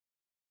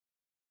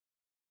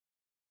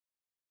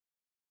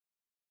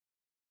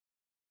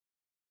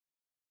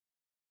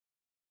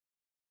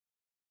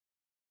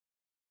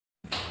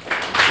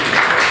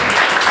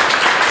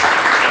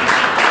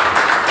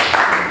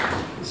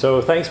So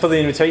thanks for the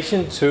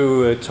invitation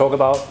to talk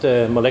about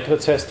the molecular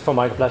test for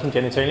Mycoplasma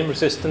genitalium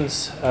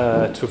resistance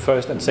to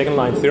first and second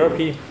line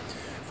therapy.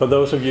 For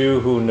those of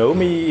you who know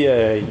me,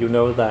 you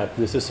know that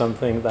this is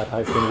something that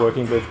I've been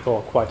working with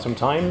for quite some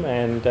time,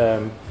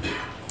 and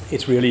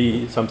it's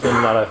really something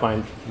that I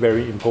find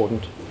very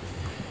important.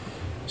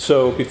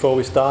 So before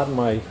we start,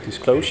 my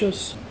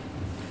disclosures.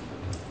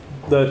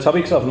 The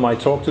topics of my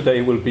talk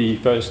today will be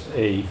first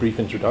a brief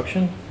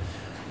introduction,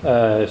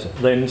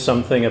 then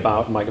something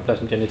about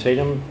Mycoplasma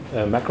genitalium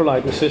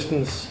macrolide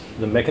resistance,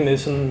 the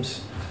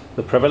mechanisms,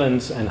 the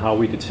prevalence and how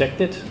we detect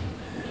it.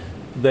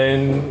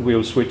 Then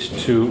we'll switch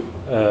to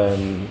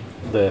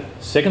the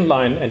second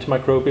line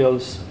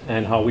antimicrobials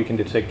and how we can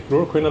detect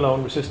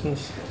fluoroquinolone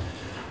resistance.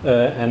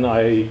 And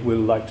I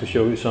will like to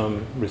show you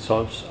some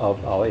results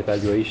of our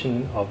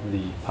evaluation of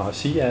the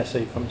PAR-C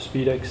assay from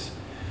SpeeDx.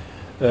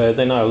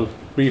 Then I'll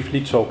briefly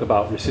talk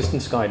about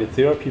resistance-guided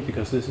therapy,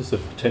 because this is the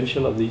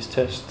potential of these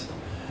tests.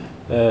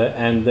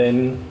 And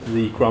then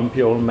the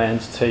grumpy old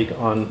man's take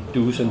on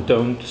do's and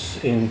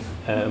don'ts in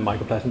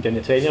Mycoplasma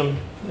genitalium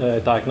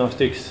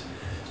diagnostics,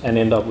 and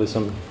end up with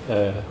some,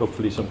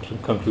 hopefully some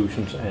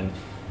conclusions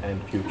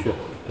and future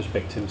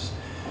perspectives.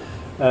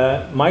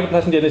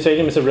 Mycoplasma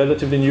genitalium is a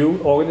relatively new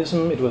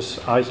organism. It was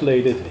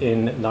isolated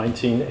in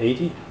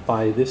 1980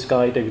 by this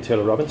guy, David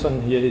Taylor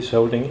Robinson. Here he's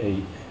holding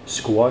a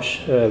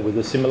squash with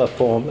a similar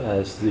form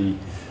as the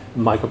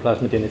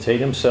Mycoplasma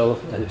genitalium cell,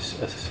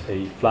 as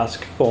a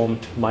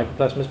flask-formed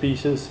Mycoplasma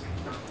species.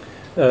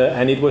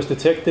 And it was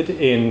detected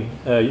in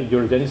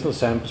urogenital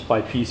samples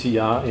by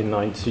PCR in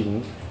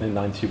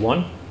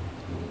 1991.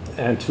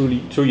 And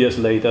two years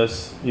later,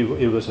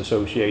 it was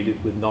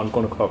associated with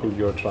non-gonococcal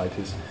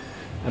urethritis.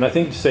 And I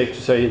think it's safe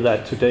to say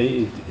that today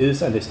it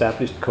is an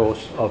established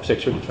cause of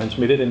sexually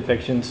transmitted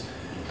infections,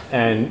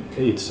 and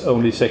it's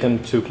only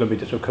second to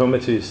chlamydia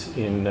trachomatis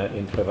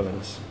in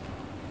prevalence.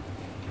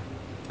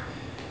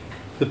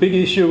 The big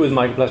issue with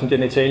Mycoplasma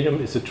genitalium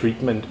is the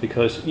treatment,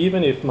 because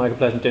even if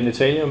Mycoplasma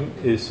genitalium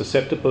is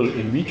susceptible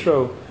in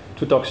vitro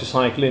to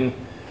doxycycline,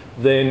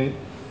 then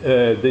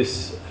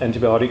this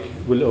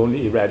antibiotic will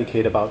only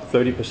eradicate about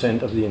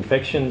 30% of the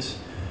infections.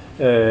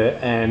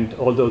 And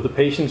although the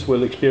patients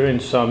will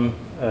experience some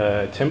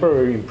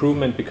temporary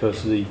improvement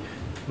because the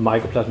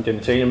Mycoplasma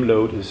genitalium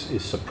load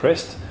is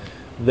suppressed,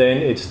 then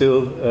it's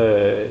still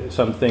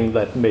something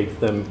that makes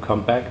them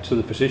come back to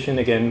the physician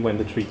again when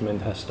the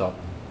treatment has stopped.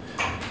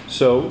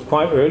 So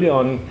quite early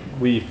on,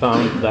 we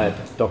found that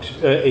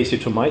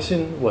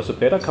azithromycin was a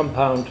better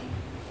compound,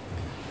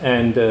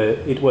 and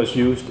it was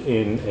used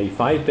in a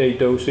 5-day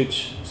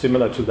dosage,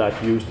 similar to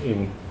that used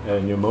in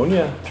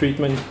pneumonia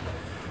treatment.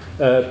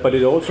 But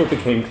it also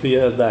became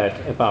clear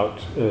that about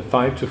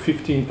 5 to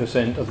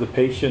 15% of the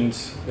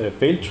patients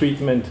failed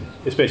treatment,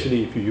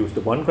 especially if you use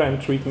the 1 gram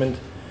treatment.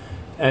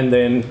 And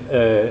then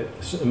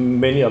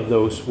many of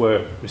those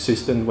were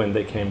resistant when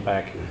they came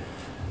back.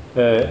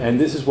 And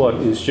this is what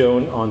is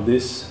shown on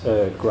this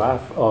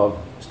graph of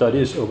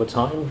studies over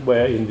time,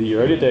 where in the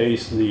early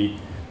days the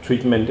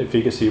treatment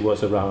efficacy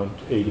was around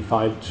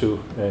 85 to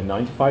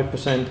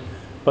 95%.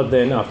 But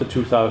then after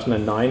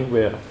 2009,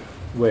 where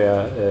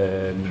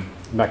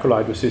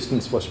macrolide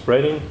resistance was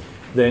spreading,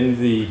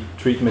 then the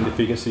treatment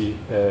efficacy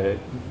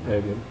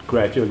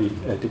gradually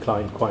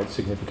declined quite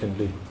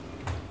significantly.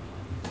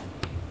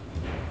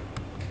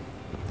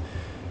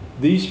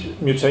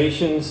 These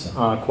mutations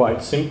are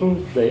quite simple.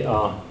 They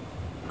are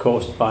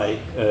caused by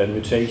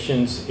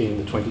mutations in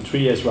the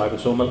 23S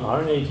ribosomal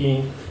RNA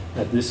gene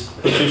at this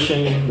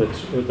position, the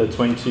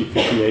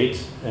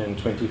 2058 and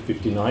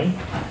 2059.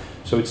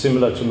 So it's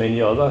similar to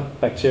many other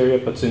bacteria,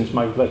 but since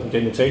Mycoplasma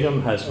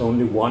genitalium has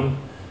only one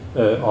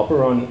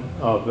operon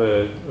of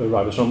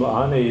ribosomal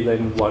RNA,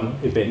 then one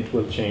event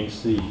will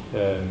change the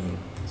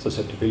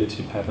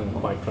susceptibility pattern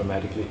quite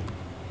dramatically.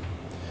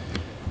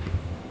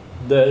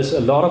 There's a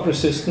lot of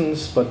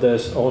resistance, but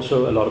there's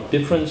also a lot of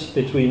difference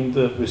between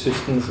the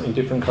resistance in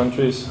different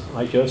countries.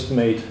 I just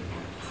made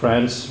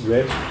France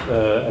red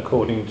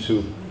according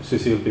to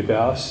Cécile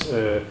Biber's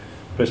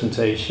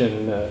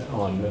presentation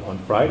on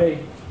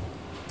Friday.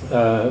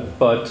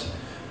 But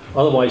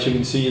otherwise you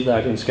can see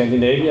that in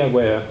Scandinavia,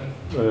 where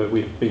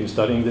we've been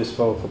studying this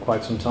for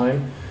quite some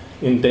time,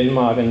 in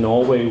Denmark and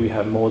Norway we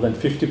have more than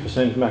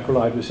 50%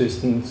 macrolide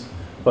resistance.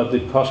 But the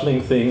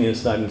puzzling thing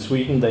is that in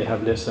Sweden they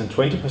have less than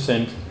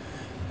 20%.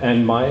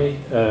 And my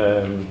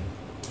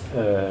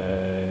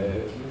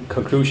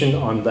conclusion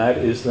on that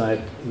is that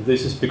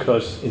this is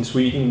because in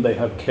Sweden they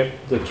have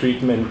kept the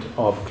treatment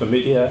of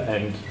chlamydia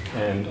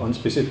and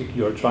unspecific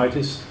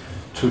urethritis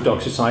to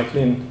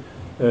doxycycline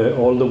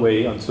all the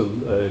way until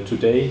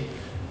today,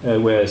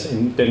 whereas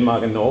in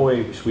Denmark and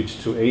Norway we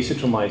switched to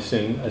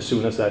azithromycin as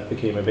soon as that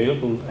became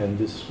available, and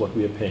this is what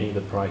we are paying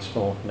the price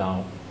for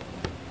now.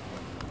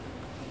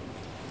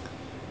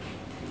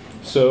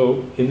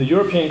 So in the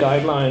European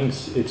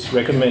guidelines, it's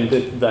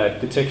recommended that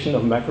detection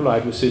of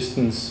macrolide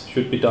resistance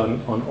should be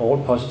done on all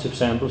positive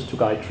samples to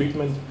guide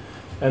treatment.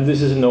 And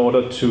this is in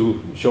order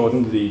to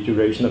shorten the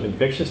duration of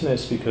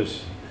infectiousness,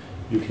 because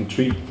you can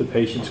treat the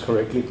patients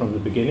correctly from the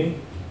beginning.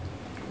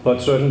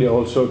 but certainly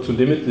also to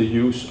limit the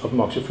use of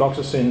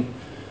moxifloxacin,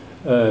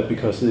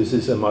 because this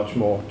is a much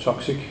more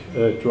toxic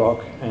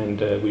drug,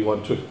 and we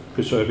want to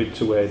preserve it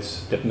to where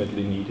it's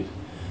definitely needed.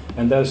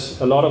 And there's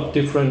a lot of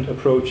different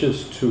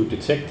approaches to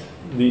detect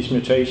these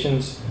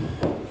mutations,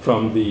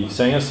 from the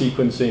Sanger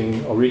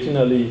sequencing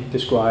originally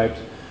described,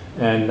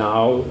 and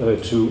now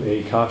to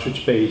a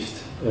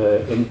cartridge-based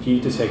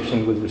MG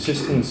detection with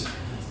resistance,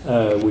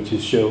 which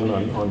is shown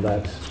on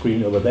that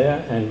screen over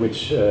there, and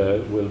which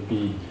will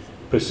be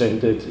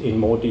presented in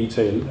more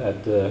detail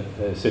at the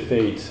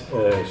Cepheid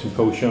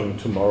Symposium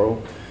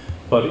tomorrow.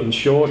 But in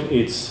short,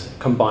 it's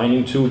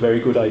combining two very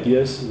good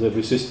ideas, the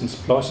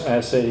ResistancePlus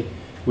assay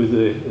with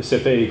the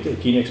Cepheid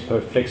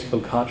GeneXpert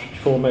flexible cartridge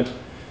format,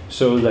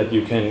 so that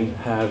you can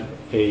have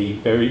a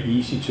very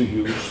easy to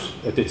use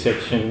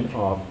detection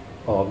of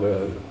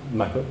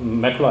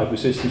macrolide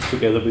resistance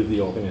together with the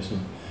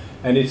organism.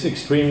 And it's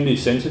extremely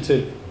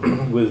sensitive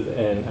with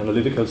an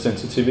analytical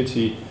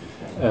sensitivity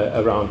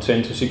around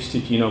 10 to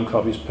 60 genome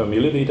copies per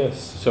milliliter,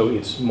 so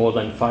it's more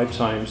than 5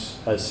 times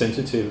as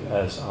sensitive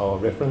as our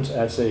reference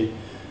assay,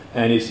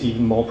 and it's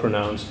even more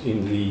pronounced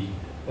in the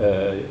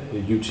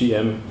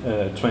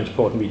UTM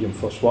transport medium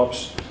for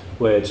swabs,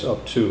 where it's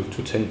up to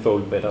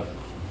 10-fold better.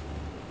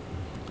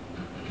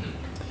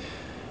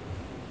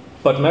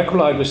 But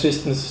macrolide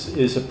resistance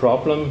is a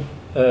problem,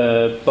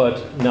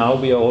 but now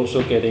we are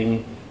also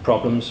getting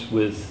problems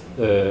with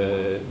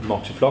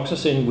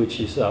moxifloxacin, which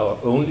is our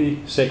only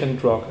second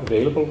drug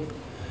available.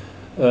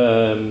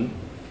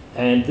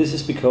 And this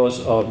is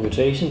because of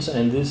mutations,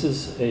 and this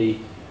is a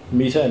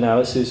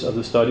meta-analysis of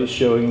the studies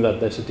showing that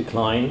there's a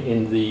decline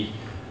in the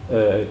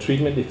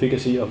treatment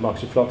efficacy of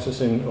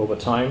moxifloxacin over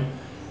time.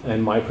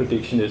 And my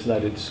prediction is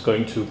that it's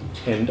going to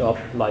end up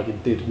like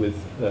it did with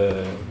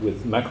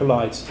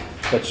macrolides,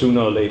 that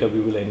sooner or later we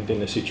will end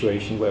in a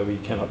situation where we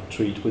cannot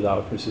treat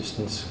without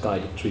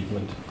resistance-guided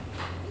treatment.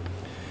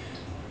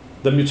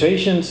 The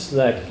mutations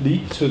that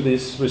lead to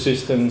this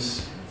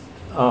resistance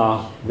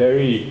are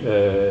very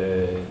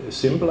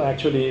simple,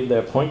 actually.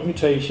 They're point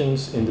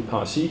mutations in the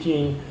PAR-C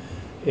gene,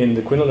 in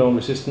the quinolone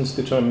resistance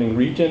determining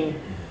region,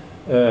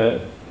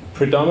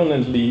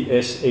 predominantly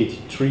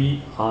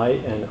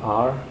S83I and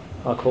R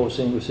are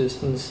causing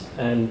resistance,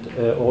 and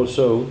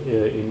also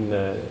in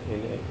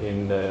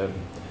a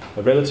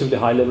relatively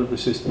high level of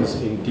resistance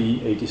in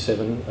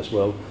D87 as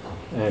well,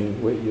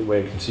 and where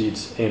you can see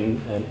it's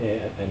N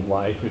and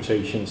Y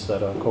mutations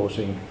that are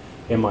causing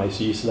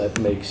MICs that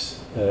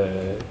makes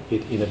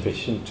it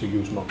inefficient to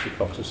use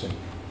moxifloxacin.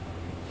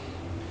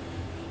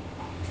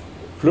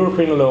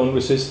 Fluoroquinolone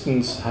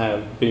resistance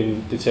have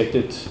been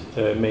detected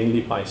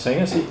mainly by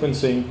Sanger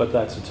sequencing, but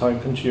that's a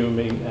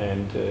time-consuming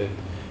and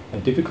a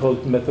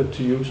difficult method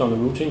to use on a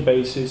routine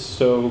basis.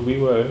 So we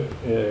were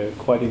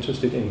quite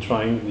interested in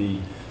trying the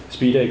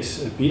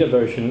SpeeDx beta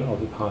version of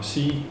the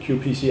PAR-C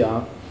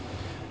qPCR.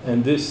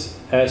 And this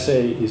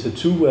assay is a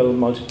 2-well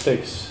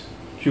multiplex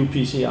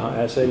qPCR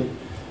assay,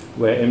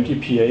 where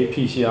MGPA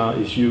PCR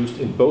is used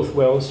in both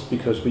wells,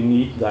 because we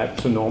need that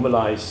to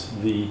normalize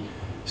the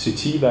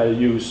CT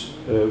values,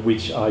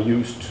 which are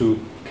used to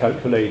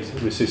calculate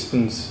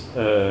resistance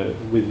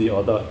with the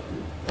other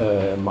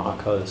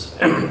markers.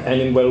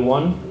 And in well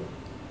 1,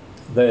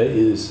 there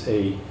is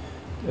a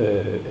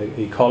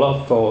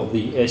color for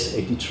the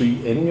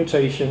S83N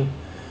mutation,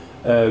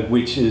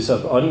 which is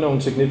of unknown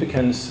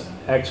significance.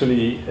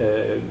 Actually,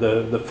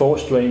 the 4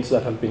 strains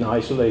that have been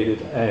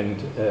isolated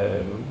and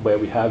where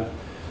we have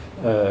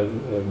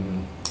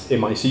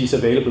MICs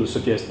available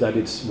suggest that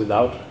it's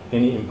without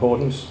any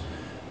importance.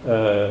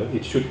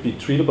 It should be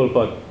treatable,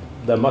 but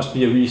there must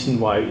be a reason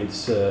why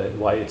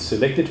it's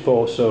selected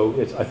for. So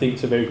I think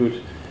it's a very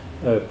good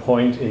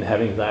point in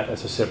having that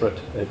as a separate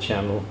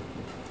channel.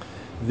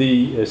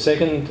 The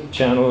second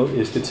channel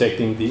is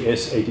detecting the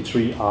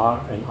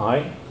S83R and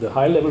I, the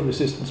high-level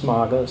resistance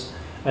markers,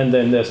 and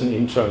then there's an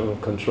internal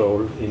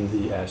control in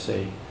the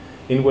assay.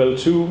 In well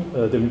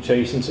 2, the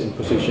mutations in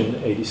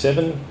position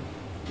 87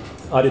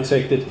 are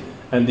detected,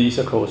 and these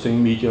are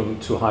causing medium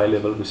to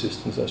high-level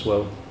resistance as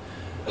well.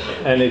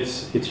 And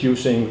it's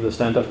using the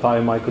standard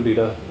 5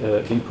 microliter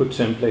input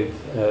template,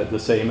 the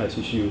same as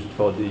is used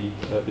for the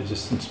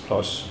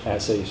ResistancePlus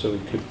assay, so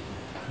it could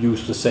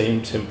use the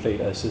same template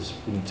as has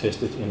been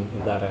tested in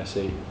that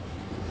assay.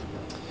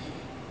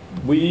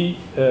 We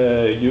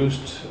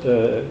used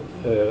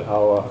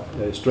our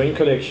strain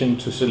collection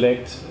to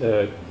select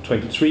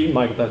 23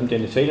 Mycoplasma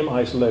genitalium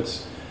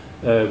isolates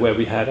where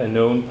we had a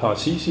known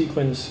PAR-C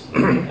sequence,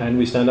 and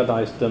we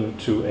standardized them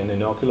to an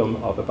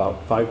inoculum of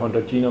about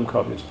 500 genome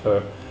copies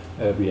per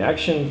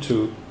reaction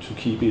to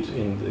keep it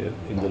in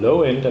the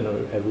low end and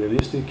a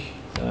realistic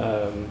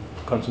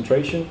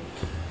concentration.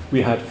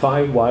 We had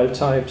 5 wild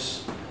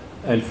types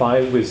and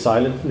 5 with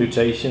silent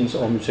mutations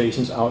or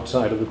mutations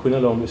outside of the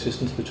quinolone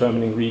resistance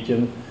determining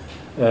region,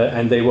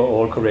 and they were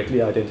all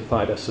correctly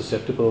identified as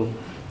susceptible.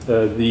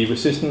 The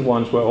resistant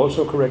ones were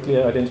also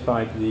correctly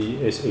identified, the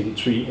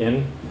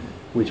S83N,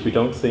 which we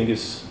don't think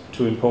is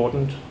too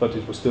important, but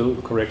it was still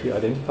correctly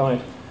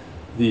identified.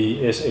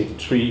 the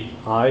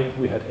S83I,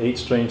 we had 8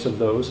 strains of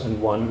those,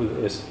 and 1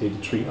 with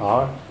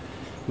S83R.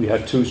 We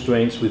had 2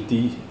 strains with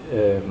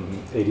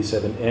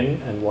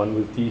D87N and 1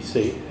 with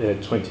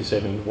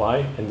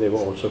D27Y, and they were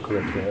also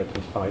correctly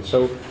identified.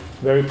 So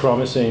very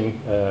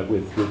promising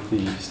with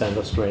the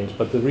standard strains.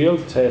 But the real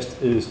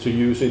test is to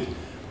use it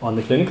on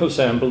the clinical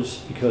samples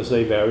because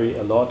they vary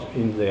a lot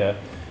in their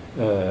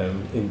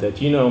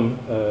genome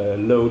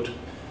load.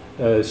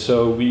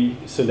 So we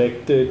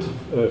selected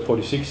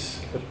 46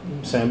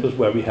 samples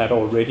where we had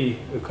already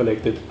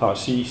collected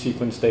PAR-C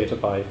sequence data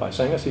by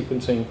Sanger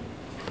sequencing.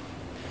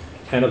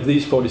 And of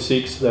these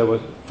 46, there were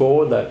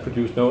 4 that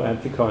produced no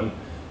amplicon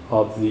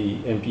of the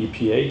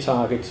MGPA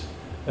target,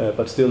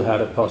 but still had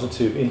a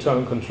positive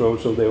internal control,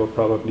 so they were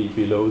probably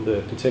below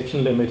the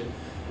detection limit.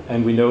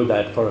 And we know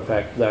that for a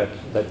fact that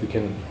we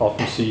can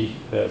often see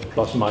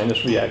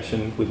plus-minus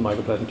reaction with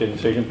Mycoplasma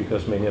genitalium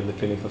because many of the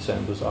clinical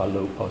samples are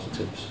low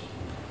positives.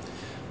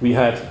 We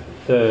had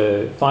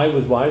 5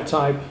 with wild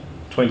type,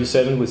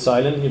 27 with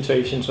silent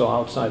mutations or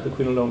outside the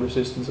quinolone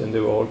resistance, and they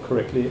were all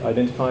correctly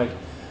identified.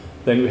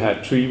 Then we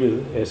had 3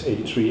 with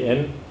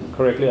S83N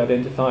correctly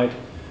identified,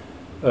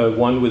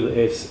 1 with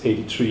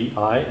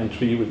S83I and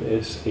 3 with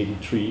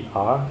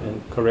S83R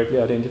and correctly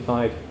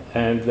identified,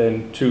 and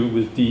then 2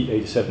 with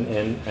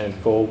D87N and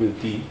 4 with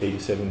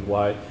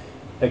D87Y,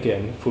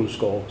 again full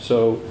score.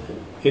 So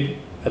it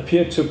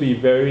appeared to be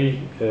very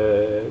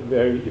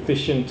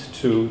efficient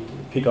to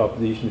pick up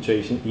these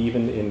mutations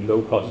even in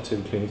low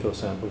positive clinical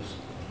samples.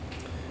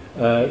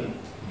 The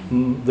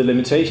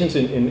limitations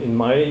in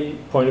my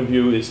point of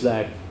view is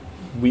that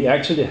we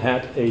actually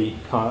had a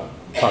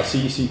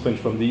PAR-C sequence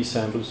from these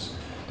samples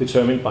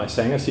determined by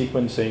Sanger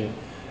sequencing.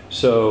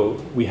 So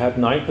we had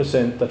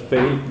 9% that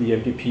failed the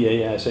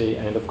MGPA assay,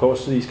 and of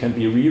course these can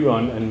be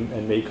rerun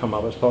and may come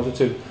up as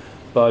positive,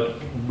 but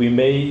we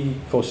may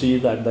foresee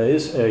that there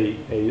is a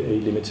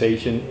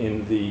limitation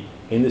in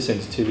the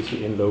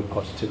sensitivity in low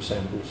positive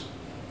samples.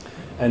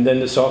 And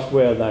then the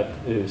software that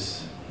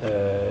is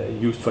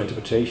used for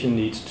interpretation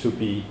needs to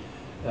be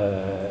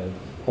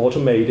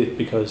automated,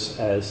 because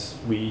as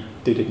we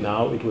did it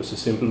now, it was a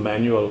simple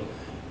manual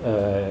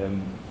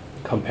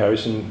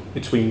comparison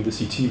between the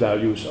CT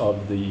values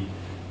of the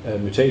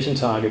mutation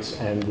targets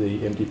and the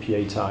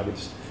MGPA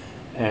targets.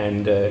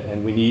 And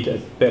we need a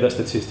better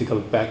statistical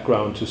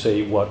background to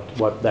say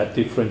what that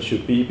difference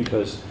should be,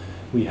 because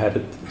we had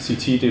a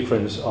CT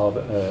difference of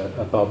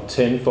above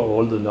 10 for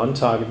all the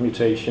non-target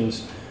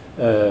mutations,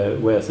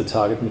 whereas the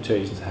target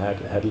mutations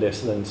had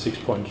less than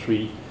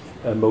 6.3,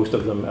 most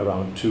of them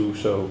around 2.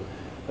 So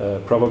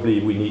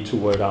probably we need to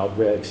work out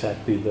where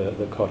exactly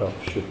the cutoff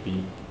should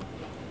be.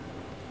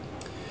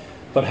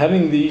 But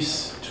having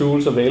these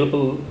tools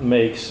available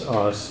makes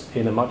us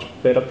in a much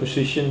better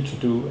position to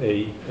do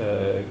a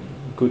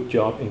good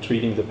job in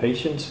treating the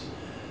patients.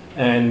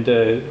 And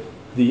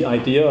the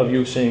idea of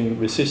using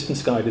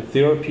resistance-guided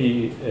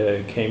therapy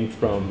came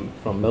from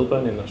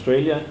Melbourne in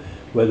Australia,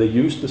 where they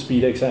used the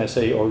SpeeDx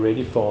assay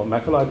already for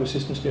macrolide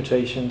resistance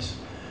mutations.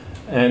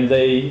 And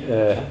they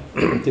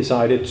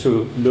decided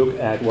to look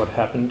at what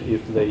happened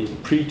if they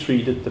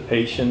pre-treated the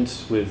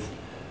patients with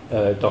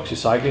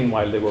doxycycline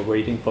while they were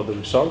waiting for the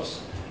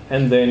results,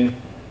 and then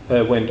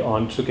went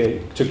on to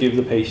give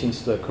the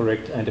patients the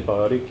correct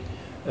antibiotic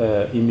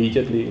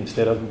immediately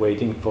instead of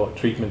waiting for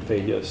treatment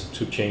failures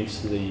to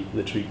change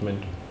the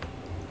treatment.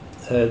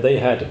 They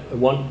had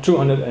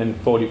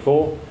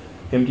 244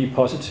 MD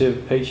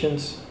positive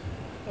patients,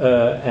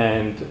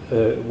 and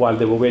while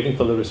they were waiting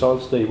for the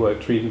results, they were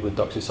treated with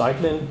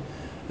doxycycline.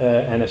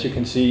 And as you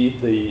can see,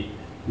 the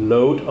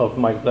load of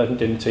Mycoplasma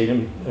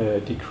genitalium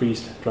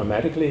decreased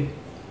dramatically.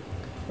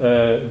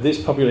 This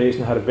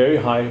population had a very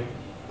high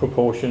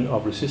proportion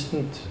of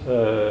resistant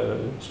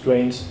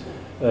strains.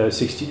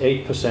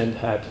 68%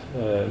 had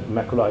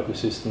macrolide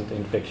resistant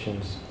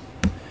infections.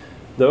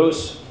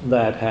 Those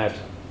that had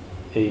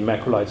a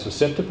macrolide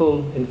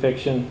susceptible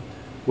infection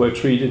were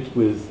treated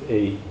with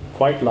a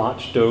quite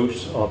large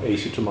dose of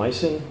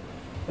azithromycin,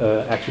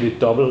 actually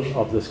double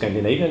of the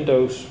Scandinavian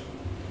dose,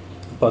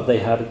 but they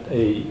had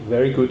a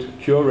very good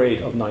cure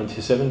rate of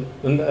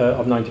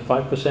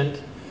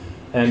 95%.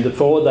 And the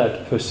 4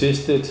 that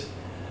persisted,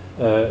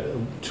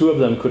 2 of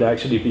them could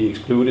actually be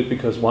excluded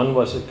because one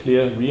was a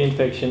clear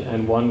reinfection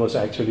and one was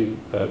actually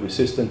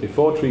resistant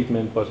before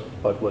treatment, but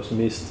was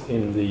missed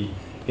in the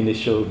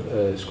initial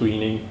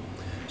screening.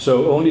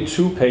 So only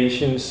 2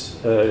 patients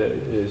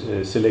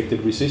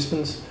selected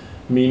resistance,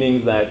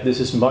 meaning that this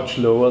is much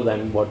lower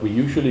than what we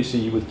usually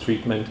see with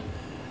treatment.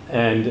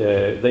 And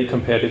they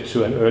compared it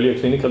to an earlier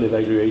clinical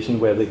evaluation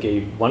where they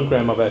gave 1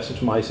 gram of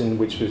azithromycin,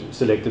 which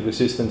selected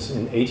resistance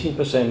in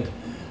 18%,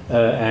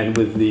 and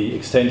with the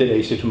extended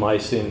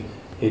azithromycin,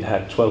 it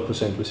had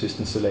 12%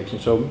 resistance selection.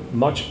 So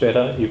much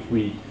better if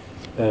we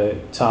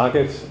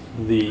target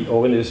the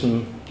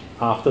organism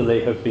after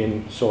they have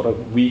been sort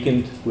of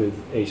weakened with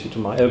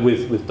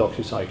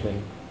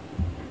doxycycline.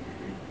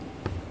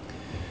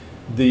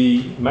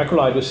 The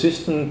macrolide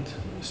resistant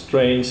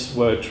strains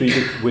were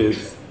treated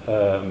with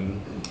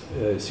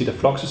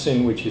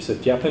citalfloxacin, which is a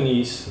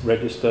Japanese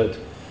registered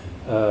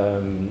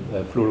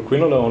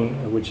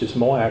fluoroquinolone, which is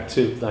more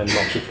active than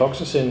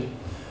moxifloxacin.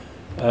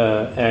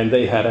 And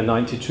they had a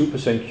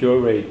 92% cure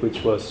rate,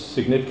 which was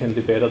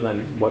significantly better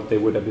than what they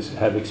would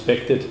have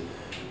expected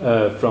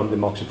from the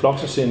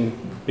moxifloxacin,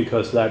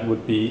 because that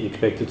would be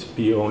expected to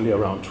be only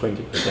around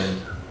 20%.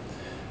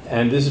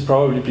 And this is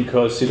probably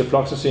because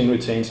citalfloxacin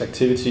retains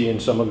activity in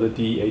some of the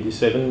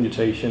D87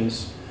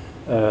 mutations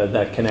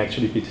that can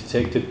actually be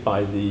detected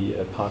by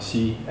the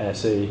PAR-C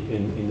assay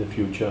in the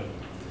future.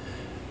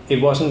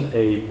 It wasn't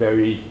a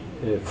very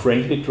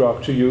friendly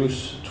drug to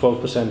use.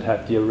 12%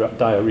 had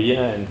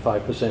diarrhea and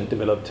 5%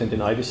 developed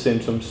tendinitis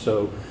symptoms,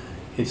 so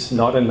it's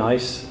not a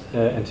nice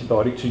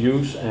antibiotic to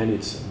use, and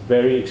it's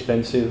very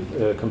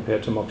expensive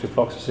compared to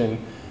moxifloxacin,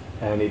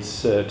 and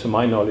it's, to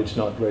my knowledge,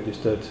 not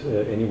registered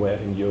anywhere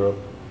in Europe,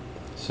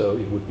 so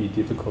it would be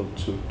difficult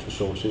to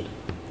source it.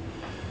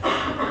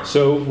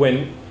 So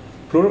when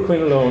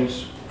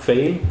fluoroquinolones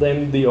fail,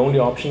 then the only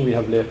option we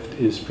have left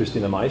is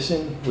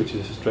pristinamycin, which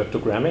is a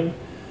streptogrammin.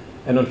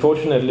 And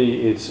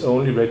unfortunately, it's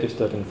only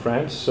registered in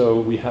France, so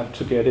we have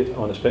to get it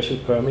on a special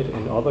permit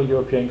in other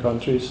European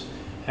countries.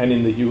 And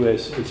in the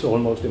US, it's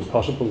almost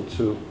impossible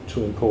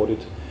to import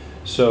it.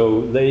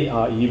 So they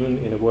are even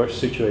in a worse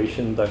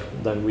situation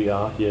than we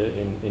are here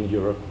in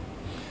Europe.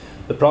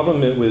 The problem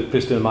with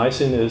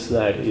pristinamycin is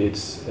that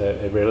it's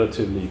a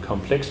relatively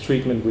complex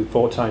treatment with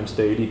 4 times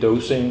daily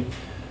dosing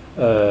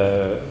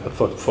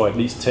for at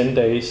least 10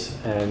 days.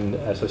 And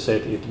as I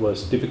said, it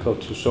was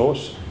difficult to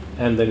source.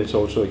 And then it's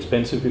also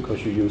expensive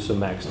because you use a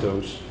max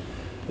dose.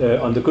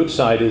 On the good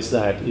side is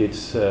that it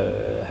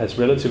has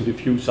relatively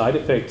few side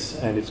effects,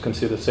 and it's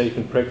considered safe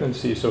in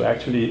pregnancy, so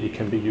actually it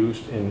can be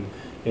used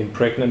in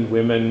pregnant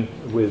women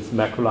with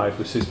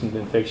macrolide-resistant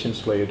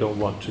infections where you don't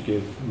want to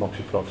give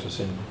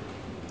moxifloxacin.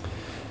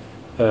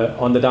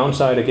 On the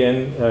downside,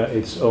 again,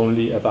 it's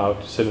only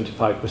about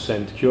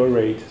 75% cure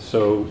rate,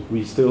 so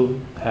we still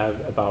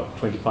have about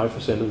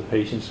 25% of the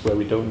patients where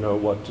we don't know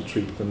what to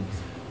treat them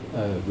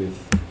with.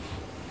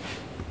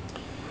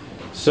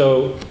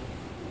 So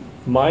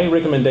my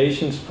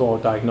recommendations for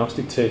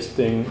diagnostic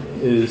testing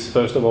is,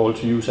 first of all,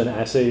 to use an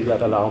assay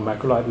that allows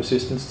macrolide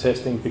resistance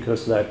testing,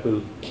 because that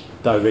will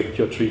direct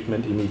your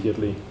treatment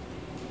immediately.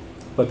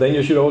 But then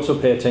you should also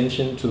pay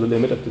attention to the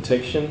limit of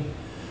detection,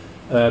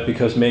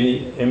 because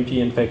many MG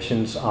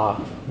infections are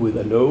with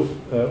a low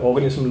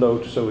organism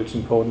load, so it's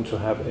important to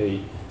have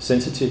a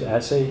sensitive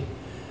assay.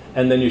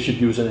 And then you should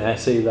use an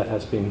assay that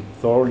has been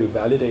thoroughly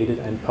validated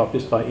and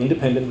published by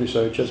independent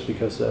researchers,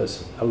 because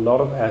there's a lot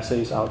of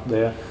assays out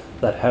there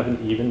that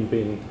haven't even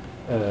been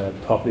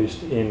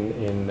published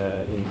in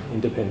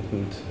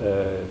independent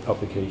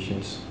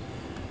publications.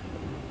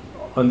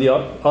 On the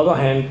other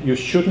hand, you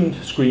shouldn't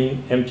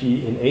screen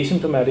MG in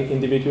asymptomatic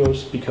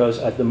individuals, because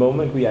at the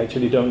moment we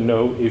actually don't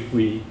know if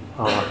we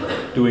are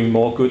doing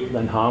more good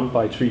than harm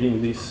by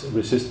treating these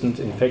resistant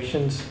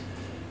infections.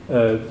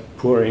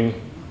 Pouring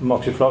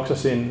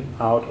moxifloxacin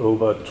out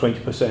over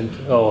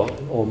 20%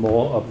 or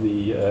more of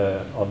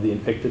the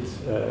infected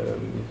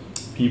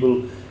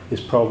people is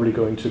probably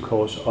going to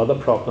cause other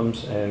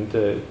problems, and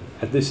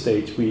at this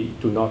stage we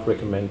do not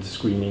recommend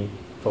screening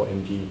for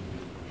MG.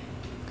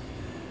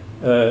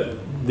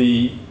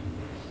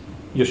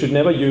 You should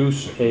never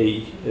use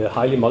a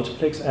highly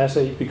multiplex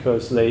assay,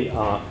 because they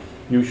are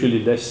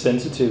usually less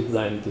sensitive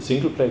than the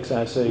singleplex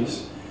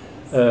assays.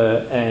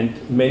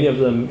 And many of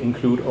them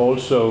include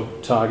also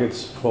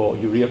targets for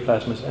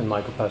ureaplasmas and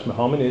Mycoplasma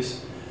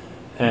hominis.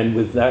 And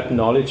with that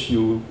knowledge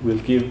you will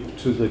give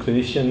to the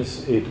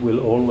clinicians, it will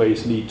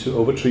always lead to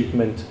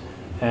overtreatment,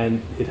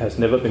 and it has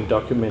never been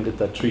documented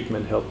that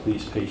treatment helped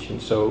these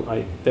patients. So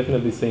I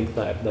definitely think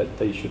that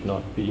they should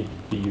not be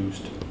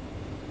used.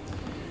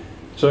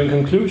 So in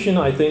conclusion,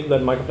 I think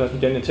that Mycoplasma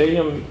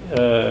genitalium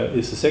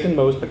is the second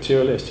most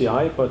bacterial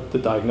STI, but the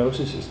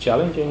diagnosis is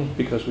challenging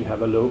because we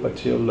have a low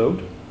bacterial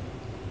load.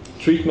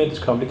 Treatment is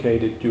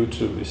complicated due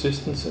to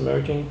resistance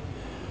emerging.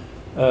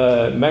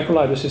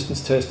 Macrolide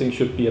resistance testing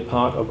should be a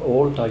part of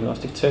all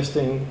diagnostic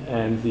testing,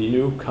 and the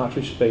new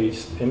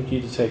cartridge-based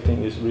MG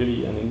detecting is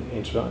really an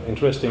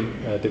interesting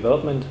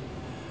development.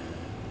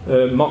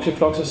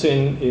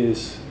 Moxifloxacin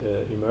is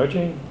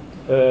emerging,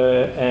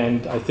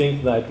 and I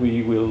think that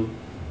we will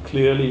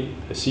clearly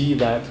see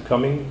that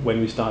coming when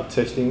we start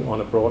testing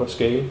on a broader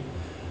scale,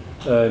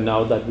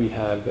 now that we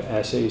have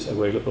assays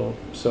available.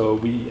 So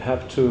we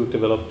have to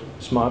develop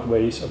smart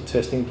ways of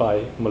testing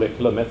by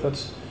molecular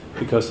methods,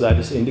 because that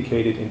is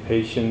indicated in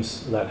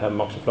patients that have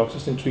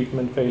moxifloxacin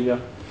treatment failure,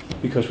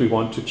 because we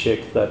want to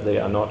check that they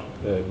are not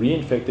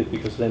reinfected,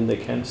 because then they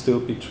can still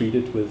be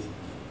treated with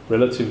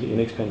relatively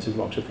inexpensive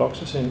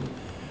moxifloxacin.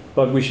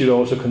 But we should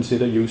also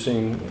consider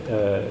using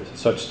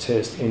such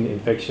tests in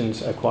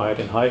infections acquired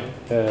in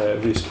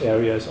high-risk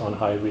areas on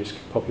high-risk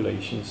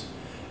populations.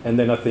 And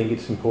then I think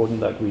it's important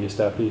that we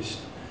establish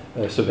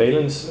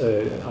surveillance.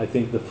 I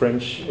think the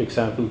French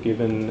example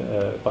given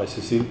by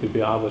Cécile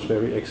Bibéard was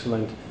very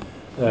excellent,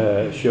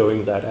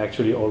 showing that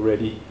actually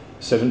already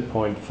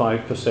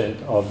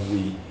 7.5% of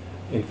the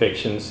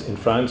infections in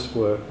France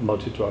were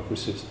multi-drug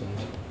resistant.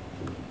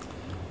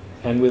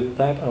 And with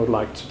that, I would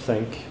like to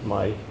thank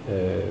my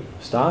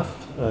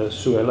staff,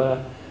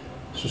 Suella,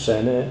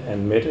 Susanne,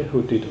 and Mette,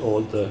 who did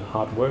all the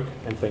hard work,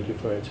 and thank you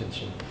for your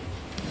attention.